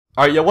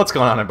Alright, yo, what's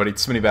going on everybody?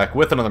 It's Smitty back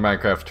with another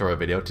Minecraft tutorial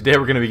video. Today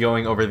we're going to be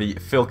going over the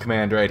fill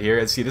command right here.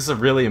 As you see, this is a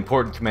really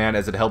important command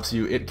as it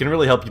can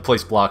really help you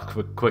place blocks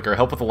quicker,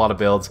 help with a lot of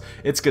builds.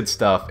 It's good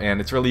stuff,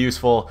 and it's really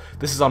useful.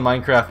 This is on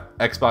Minecraft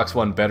Xbox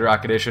One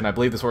Bedrock Edition. I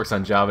believe this works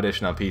on Java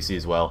Edition on PC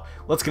as well.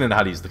 Let's get into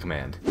how to use the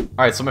command.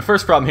 Alright, so my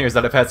first problem here is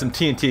that I've had some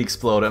TNT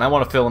explode, and I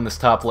want to fill in this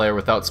top layer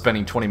without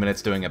spending 20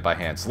 minutes doing it by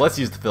hand. So let's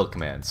use the fill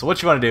command. So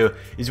what you want to do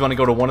is you want to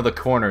go to one of the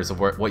corners of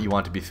what you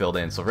want to be filled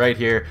in. So right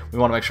here, we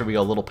want to make sure we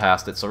go a little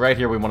past it. So right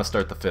here, we want to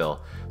start the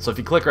fill. So if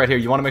you click right here,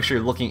 you want to make sure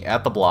you're looking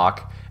at the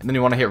block, and then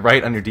you want to hit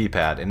right on your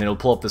D-pad, and it'll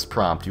pull up this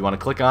prompt. You want to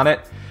click on it,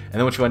 and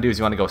then what you want to do is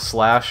you want to go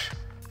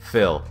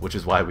 /fill, which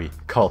is why we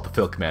call it the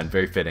fill command,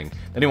 very fitting.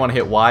 Then you want to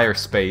hit Y or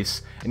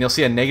space, and you'll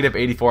see a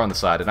 -84 on the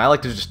side, and I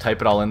like to just type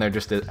it all in there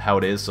just how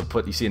it is. So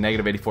you see a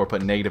 -84,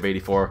 put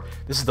 -84.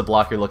 This is the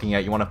block you're looking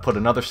at. You want to put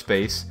another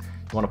space.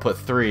 You want to put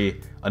 3,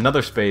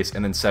 another space,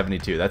 and then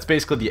 72. That's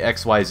basically the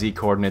XYZ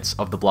coordinates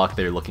of the block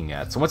that you're looking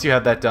at. So once you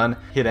have that done,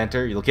 hit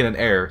enter. You'll get an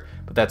error,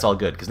 but that's all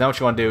good. Because now what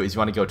you want to do is you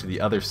want to go to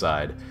the other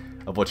side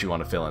of what you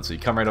want to fill in. So you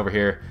come right over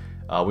here.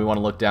 We want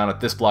to look down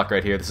at this block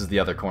right here. This is the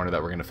other corner that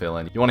we're going to fill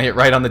in. You want to hit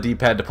right on the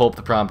D-pad to pull up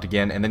the prompt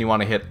again, and then you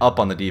want to hit up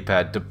on the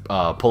D-pad to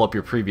pull up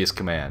your previous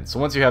command. So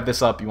once you have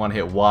this up, you want to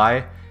hit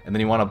Y, and then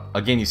you want to,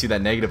 again, you see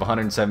that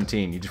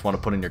 -117. You just want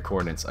to put in your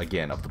coordinates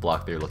again of the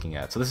block that you're looking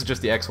at. So this is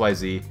just the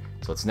XYZ.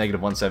 So it's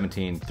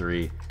 -117,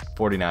 3,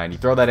 49. You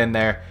throw that in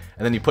there,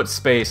 and then you put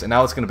space, and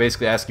now it's going to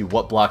basically ask you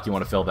what block you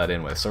want to fill that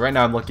in with. So right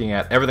now I'm looking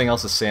at everything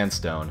else is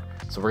sandstone.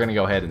 So we're going to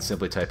go ahead and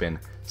simply type in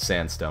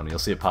sandstone. You'll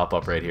see it pop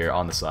up right here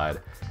on the side.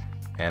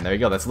 And there you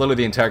go, that's literally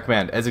the entire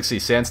command. As you can see,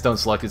 sandstone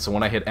selected, so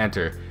when I hit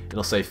enter,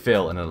 it'll say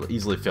fill, and it'll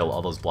easily fill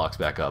all those blocks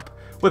back up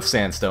with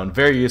sandstone.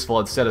 Very useful.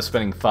 Instead of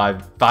spending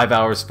five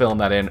hours filling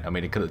that in, I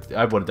mean,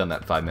 I would have done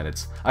that in 5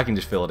 minutes. I can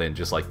just fill it in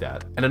just like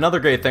that. And another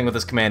great thing with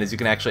this command is you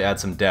can actually add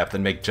some depth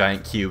and make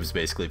giant cubes,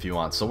 basically, if you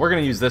want. So we're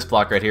going to use this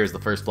block right here as the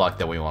first block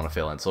that we want to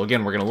fill in. So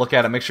again, we're going to look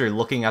at it, make sure you're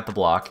looking at the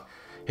block,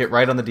 hit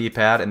right on the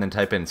D-pad, and then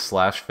type in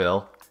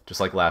 /fill, just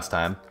like last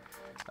time.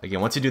 Again,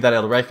 once you do that,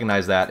 it'll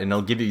recognize that, and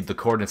it'll give you the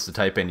coordinates to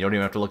type in. You don't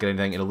even have to look at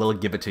anything. It'll literally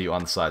give it to you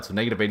on the side. So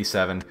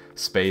 -87,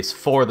 space,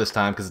 4 this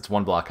time because it's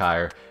 1 block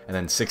higher, and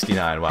then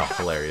 69. Wow,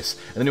 hilarious.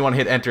 And then you want to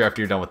hit enter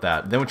after you're done with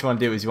that. Then what you want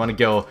to do is you want to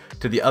go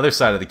to the other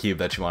side of the cube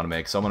that you want to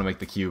make. So I'm going to make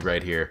the cube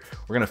right here.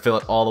 We're going to fill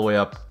it all the way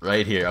up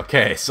right here.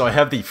 Okay, so I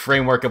have the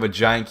framework of a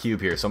giant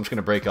cube here. So I'm just going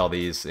to break all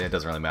these. It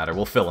doesn't really matter.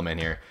 We'll fill them in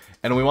here.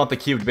 And we want the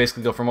cube to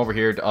basically go from over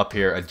here to up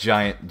here, a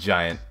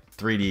giant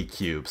 3D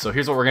cube. So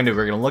here's what we're going to do.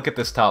 We're going to look at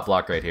this top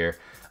block right here.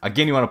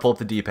 Again, you want to pull up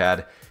the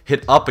D-pad,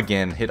 hit up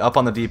again, hit up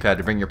on the D-pad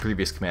to bring your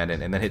previous command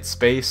in, and then hit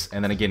space,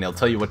 and then again, it'll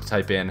tell you what to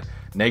type in,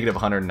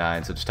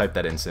 -109, so just type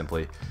that in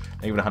simply.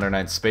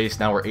 -109 space,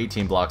 now we're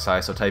 18 blocks high,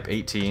 so type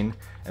 18,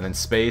 and then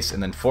space,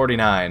 and then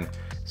 49.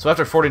 So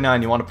after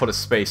 49, you want to put a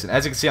space, and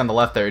as you can see on the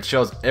left there, it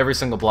shows every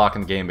single block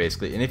in the game,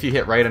 basically. And if you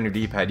hit right on your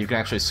D-pad, you can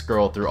actually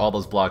scroll through all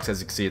those blocks. As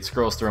you can see, it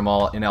scrolls through them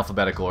all in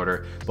alphabetical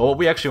order. But what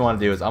we actually want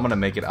to do is I'm going to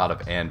make it out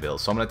of anvil.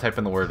 So I'm going to type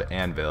in the word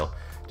anvil,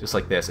 just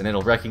like this, and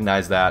it'll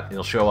recognize that.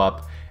 It'll show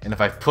up, and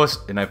if I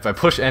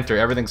push enter,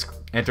 everything's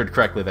entered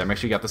correctly there. Make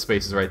sure you got the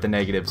spaces right, the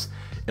negatives.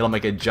 It'll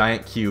make a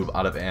giant cube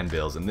out of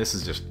anvils, and this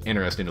is just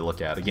interesting to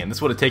look at. Again,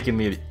 this would have taken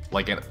me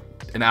like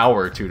an hour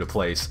or two to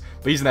place,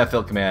 but using that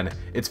fill command,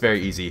 it's very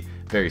easy,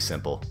 very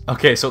simple.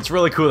 Okay, so it's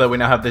really cool that we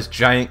now have this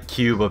giant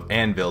cube of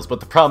anvils, but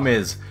the problem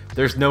is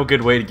there's no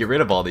good way to get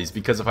rid of all these,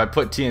 because if I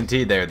put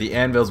TNT there, the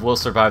anvils will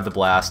survive the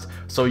blast.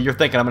 So you're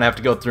thinking I'm gonna have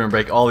to go through and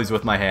break all these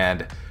with my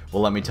hand.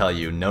 Well, let me tell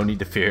you, no need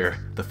to fear.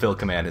 The fill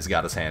command has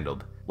got us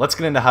handled. Let's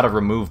get into how to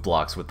remove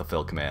blocks with the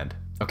fill command.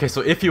 Okay, so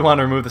if you want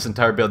to remove this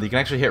entire build, you can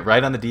actually hit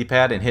right on the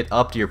D-pad and hit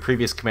up to your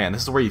previous command.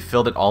 This is where you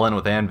filled it all in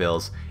with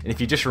anvils. And if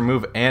you just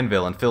remove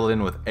anvil and fill it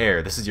in with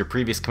air, this is your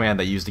previous command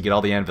that you used to get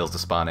all the anvils to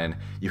spawn in.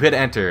 You hit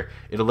enter,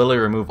 it'll literally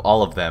remove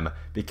all of them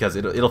because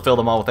it'll fill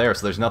them all with air.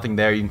 So there's nothing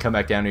there. You can come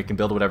back down and you can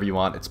build whatever you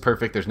want. It's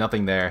perfect. There's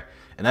nothing there.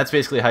 And that's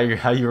basically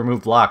how you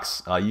remove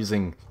blocks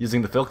using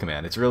the fill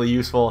command. It's really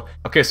useful.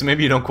 Okay, so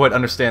maybe you don't quite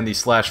understand the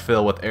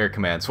 /fill with air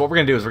command. So what we're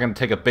going to do is we're going to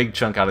take a big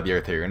chunk out of the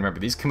earth here. And remember,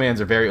 these commands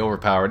are very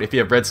overpowered. If you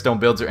have redstone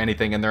builds or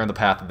anything and they're in the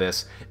path of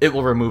this, it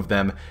will remove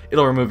them.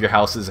 It'll remove your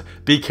houses.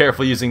 Be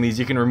careful using these.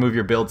 You can remove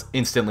your builds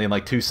instantly in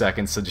like 2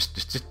 seconds. So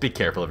just be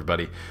careful,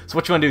 everybody. So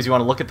what you want to do is you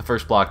want to look at the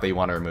first block that you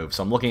want to remove.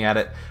 So I'm looking at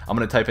it. I'm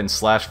going to type in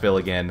 /fill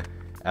again.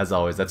 As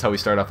always, that's how we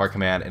start off our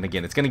command, and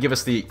again, it's going to give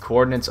us the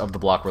coordinates of the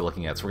block we're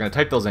looking at. So we're going to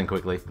type those in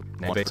quickly,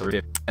 and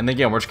then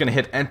again, we're just going to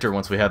hit enter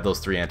once we have those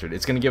 3 entered.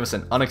 It's going to give us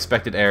an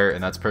unexpected error,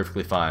 and that's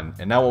perfectly fine.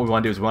 And now what we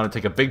want to do is we want to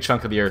take a big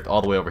chunk of the earth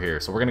all the way over here.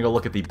 So we're going to go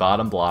look at the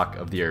bottom block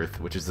of the earth,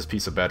 which is this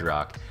piece of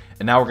bedrock,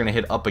 and now we're going to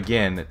hit up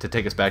again to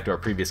take us back to our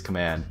previous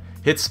command.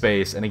 Hit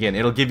space, and again,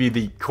 it'll give you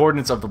the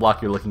coordinates of the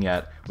block you're looking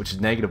at, which is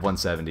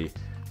 -170.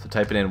 So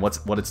type it in, what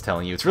it's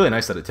telling you. It's really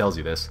nice that it tells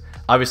you this.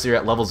 Obviously, you're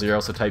at level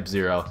 0, so type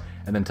 0.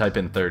 And then type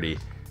in 30. And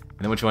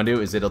then what you want to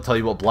do is it'll tell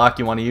you what block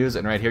you want to use,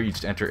 and right here you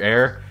just enter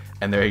air.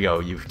 And there you go,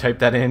 you type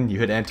that in, you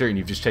hit enter, and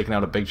you've just taken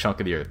out a big chunk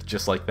of the earth,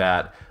 just like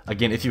that.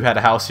 Again, if you had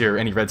a house here or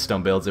any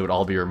redstone builds, it would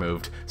all be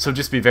removed, so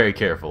just be very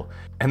careful.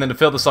 And then to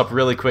fill this up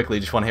really quickly,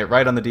 you just want to hit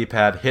right on the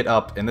D-pad, hit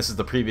up, and this is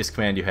the previous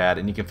command you had,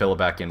 and you can fill it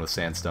back in with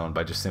sandstone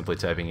by just simply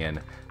typing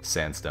in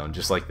sandstone,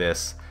 just like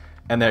this.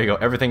 And there you go,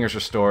 everything is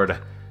restored.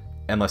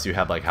 Unless you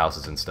had like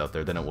houses and stuff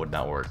there, then it would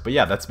not work. But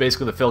yeah, that's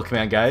basically the fill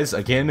command, guys.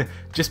 Again,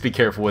 just be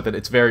careful with it.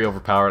 It's very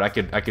overpowered. I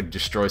could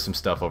destroy some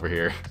stuff over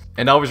here.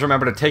 And always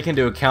remember to take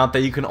into account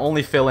that you can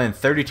only fill in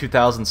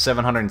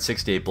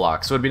 32,768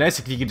 blocks. So it'd be nice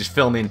if you could just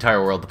fill in the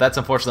entire world, but that's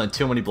unfortunately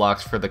too many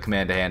blocks for the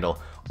command to handle.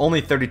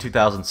 Only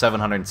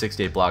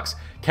 32,768 blocks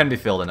can be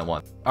filled in at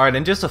once. Alright,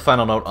 and just a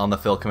final note on the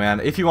fill command.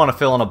 If you want to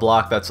fill in a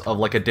block that's of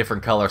like a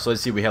different color, so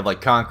let's see, we have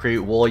like concrete,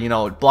 wool, you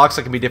know, blocks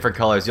that can be different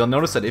colors, you'll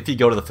notice that if you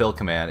go to the fill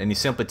command and you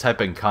simply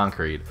type in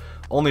concrete,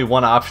 only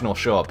one option will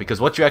show up, because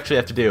what you actually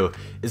have to do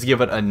is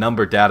give it a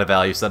number data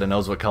value so that it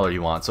knows what color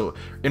you want. So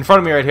in front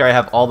of me right here, I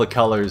have all the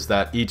colors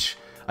that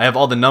I have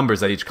all the numbers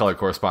that each color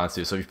corresponds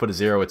to. So if you put a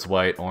 0, it's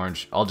white,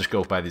 orange. I'll just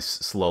go by these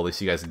slowly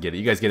so you guys can get it.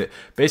 You guys get it.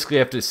 Basically, you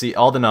have to see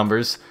all the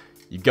numbers.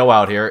 You go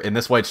out here, in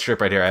this white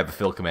strip right here, I have the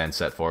fill command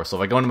set for. So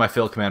if I go into my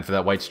fill command for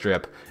that white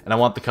strip, and I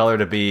want the color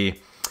to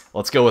be,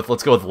 let's go with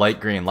light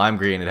green, lime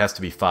green, it has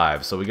to be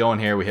 5. So we go in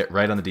here, we hit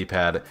right on the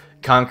D-pad,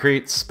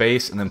 concrete,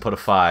 space, and then put a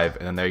 5,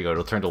 and then there you go,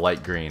 it'll turn to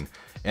light green.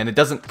 And it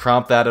doesn't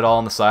prompt that at all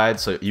on the side,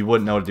 so you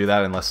wouldn't know to do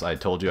that unless I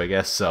told you, I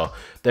guess. So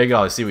there you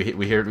go. See,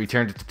 we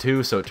turned it to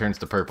 2, so it turns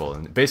to purple.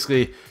 And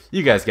basically,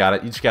 you guys got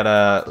it. You just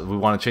gotta, we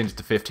want to change it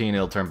to 15,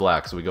 it'll turn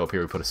black. So we go up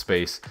here, we put a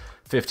space.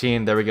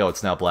 15, there we go,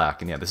 it's now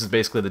black. And yeah, this is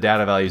basically the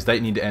data values that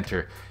you need to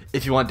enter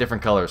if you want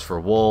different colors for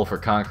wool, for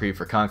concrete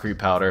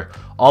powder,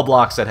 all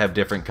blocks that have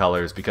different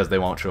colors because they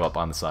won't show up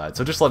on the side.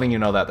 So just letting you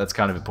know that, that's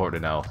kind of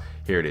important to know.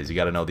 Here it is, you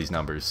gotta know these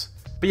numbers.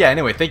 But yeah,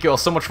 anyway, thank you all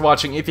so much for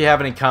watching. If you have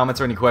any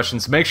comments or any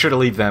questions, make sure to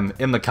leave them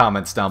in the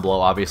comments down below,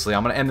 obviously.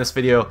 I'm gonna end this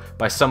video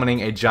by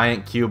summoning a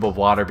giant cube of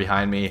water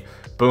behind me.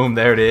 Boom,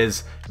 there it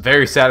is.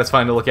 Very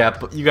satisfying to look at,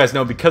 but you guys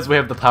know because we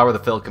have the power of the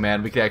fill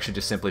command, we can actually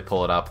just simply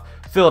pull it up,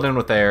 fill it in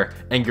with air,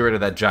 and get rid of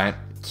that giant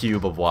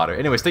cube of water.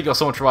 Anyways, thank you all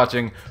so much for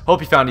watching.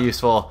 Hope you found it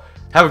useful.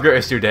 Have a great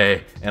rest of your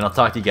day, and I'll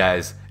talk to you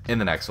guys in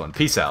the next one.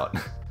 Peace out.